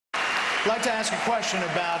I'd like to ask a question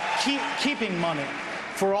about keeping money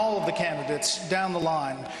for all of the candidates down the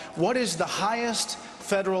line. What is the highest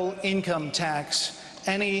federal income tax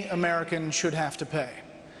any American should have to pay?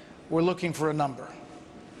 We're looking for a number.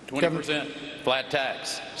 20% flat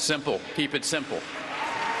tax. Simple. Keep it simple.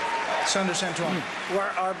 Senator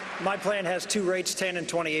Santorum. My plan has two rates, 10 and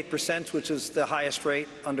 28%, which is the highest rate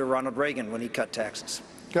under Ronald Reagan when he cut taxes.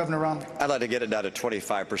 Governor Romney. I'd like to get it down to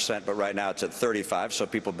 25%, but right now it's at 35%, so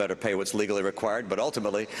people better pay what's legally required. But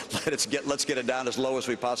ultimately, let's get it down as low as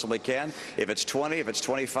we possibly can. If it's 20, if it's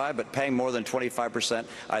 25, but paying more than 25%,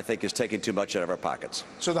 I think is taking too much out of our pockets.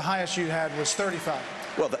 So the highest you had was 35.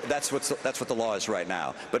 Well, that's what the law is right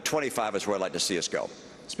now. But 25 is where I'd like to see us go.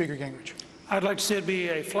 Speaker Gingrich. I'd like to see it be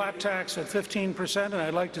a flat tax at 15%, and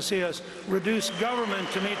I'd like to see us reduce government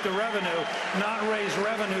to meet the revenue, not raise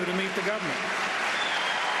revenue to meet the government.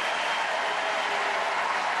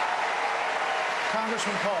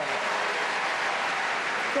 Congressman Paul.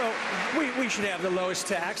 Well, we should have the lowest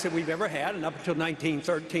tax that we've ever had, and up until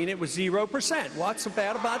 1913 it was 0%. What's so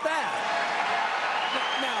bad about that?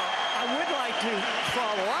 Now, I would like to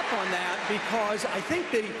follow up on that because I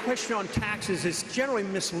think the question on taxes is generally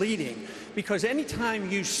misleading, because anytime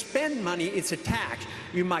you spend money, it's a tax.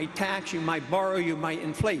 You might tax, you might borrow, you might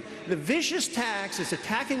inflate. The vicious tax is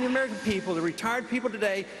attacking the American people, the retired people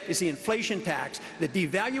today, is the inflation tax. The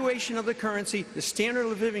devaluation of the currency, the standard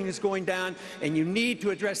of living is going down, and you need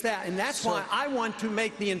to address that. And that's why I want to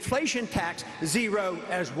make the inflation tax zero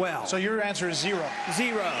as well. So your answer is zero?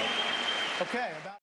 Zero. Okay.